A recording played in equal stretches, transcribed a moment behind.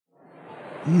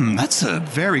That's a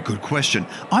very good question.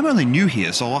 I'm only new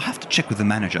here, so I'll have to check with the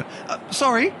manager.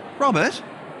 Sorry, Robert.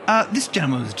 This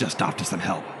gentleman was just after some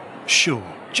help. Sure.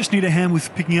 Just need a hand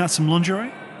with picking out some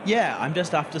lingerie? Yeah, I'm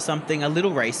just after something a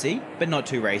little racy, but not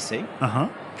too racy. Uh-huh.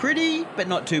 Pretty, but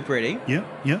not too pretty.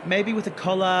 Yep. Maybe with a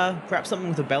collar, perhaps something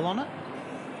with a bell on it.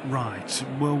 Right.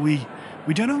 Well, we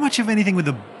don't have much of anything with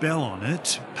a bell on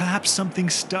it. Perhaps something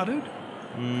studded?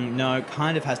 No,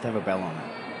 kind of has to have a bell on it.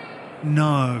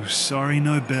 No, sorry,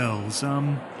 no bells.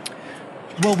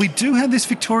 Well, we do have this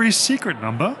Victoria's Secret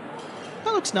number.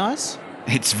 That looks nice.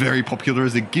 It's very popular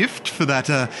as a gift for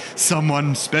that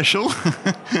someone special.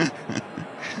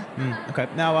 Okay,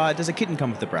 now does a kitten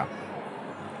come with the bra?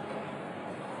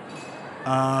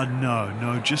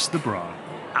 No, just the bra.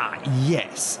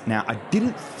 Yes. Now, I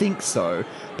didn't think so,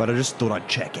 but I just thought I'd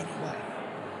check anyway.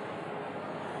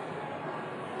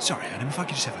 Sorry, Adam, if I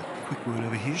could just have a quick word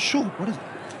over here. Sure, what is it?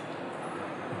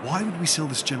 Why would we sell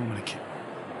this gentleman a kitten?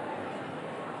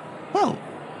 Well,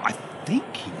 I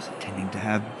think he was intending to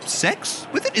have sex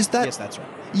with it. Is that... Yes, that's right.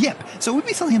 Yep, so we'd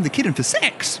be selling him the kitten for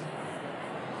sex.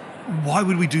 Why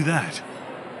would we do that?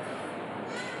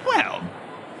 Well,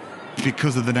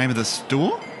 because of the name of the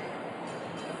store?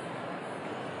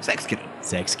 Sex kitten.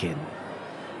 Sex kitten.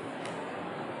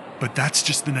 But that's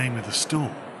just the name of the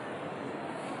store.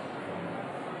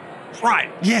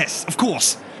 Right, yes, of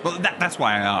course. Well, that's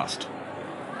why I asked.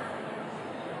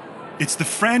 It's the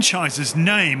franchise's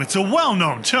name. It's a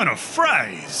well-known turn of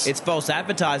phrase. It's false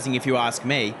advertising, if you ask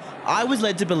me. I was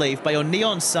led to believe by your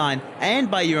neon sign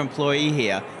and by your employee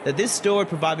here that this store would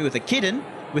provide me with a kitten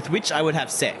with which I would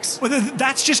have sex. Well,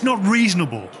 that's just not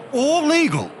reasonable or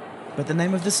legal. But the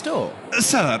name of the store?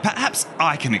 Sir, perhaps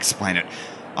I can explain it.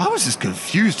 I was as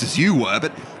confused as you were,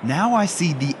 but now I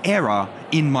see the error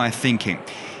in my thinking.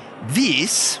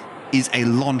 This is a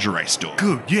lingerie store.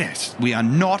 Good, yes. We are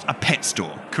not a pet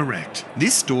store. Correct.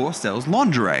 This store sells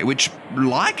lingerie, which,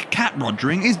 like cat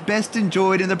rogering, is best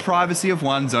enjoyed in the privacy of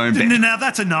one's own bed. Now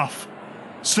that's enough.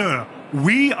 Sir,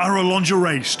 we are a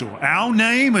lingerie store. Our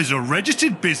name is a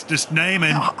registered business name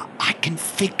and... I can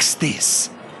fix this.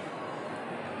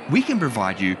 We can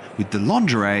provide you with the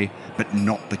lingerie, but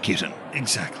not the kitten.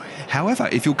 Exactly. However,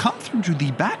 if you'll come through to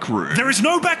the back room... There is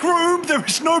no back room! There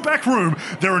is no back room!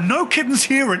 There are no kittens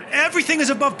here and everything is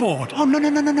above board. Oh,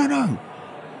 no.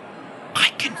 I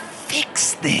can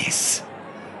fix this.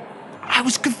 I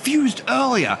was confused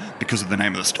earlier because of the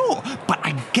name of the store, but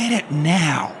I get it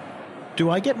now. Do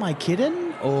I get my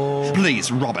kitten, or...?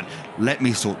 Please, Robin, let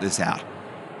me sort this out.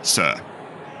 Sir,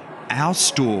 our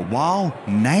store, while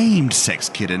named Sex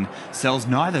Kitten, sells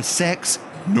neither sex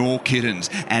nor kittens,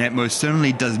 and it most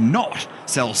certainly does not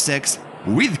sell sex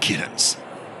with kittens.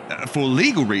 For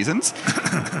legal reasons,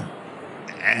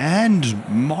 and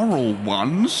moral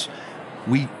ones,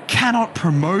 we cannot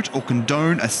promote or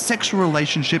condone a sexual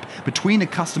relationship between a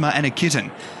customer and a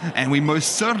kitten, and we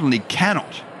most certainly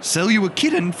cannot sell you a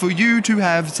kitten for you to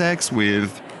have sex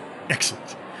with.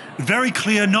 Excellent. Very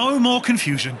clear, no more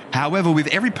confusion. However, with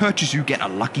every purchase you get a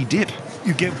lucky dip.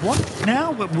 You get what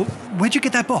now? Where'd you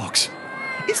get that box?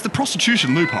 It's the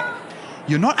prostitution loophole.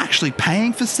 You're not actually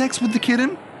paying for sex with the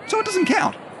kitten, so it doesn't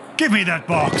count. Give me that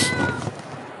box.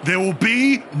 There will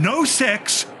be no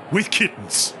sex with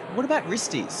kittens. What about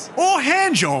wristies? Or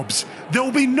hand jobs. There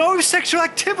will be no sexual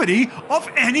activity of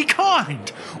any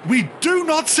kind. We do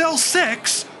not sell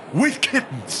sex with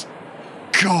kittens.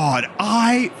 God,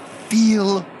 I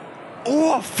feel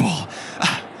awful.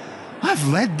 I've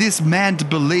led this man to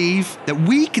believe that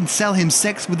we can sell him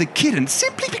sex with a kitten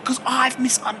simply because I've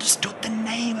misunderstood the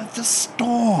name of the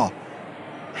store.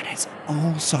 And it's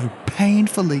all so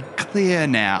painfully clear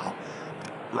now.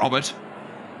 Robert,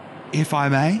 if I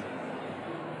may,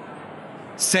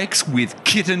 sex with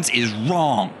kittens is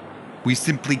wrong. We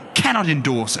simply cannot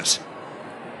endorse it.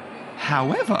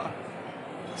 However,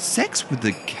 sex with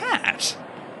a cat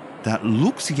that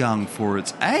looks young for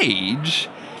its age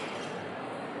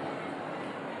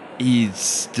is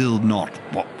still not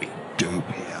what we do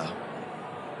here.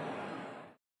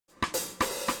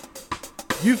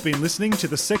 You've been listening to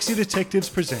the Sexy Detectives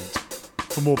Present.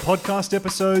 For more podcast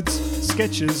episodes,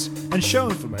 sketches, and show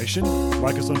information,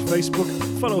 like us on Facebook,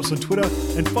 follow us on Twitter,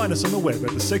 and find us on the web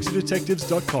at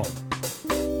thesexydetectives.com.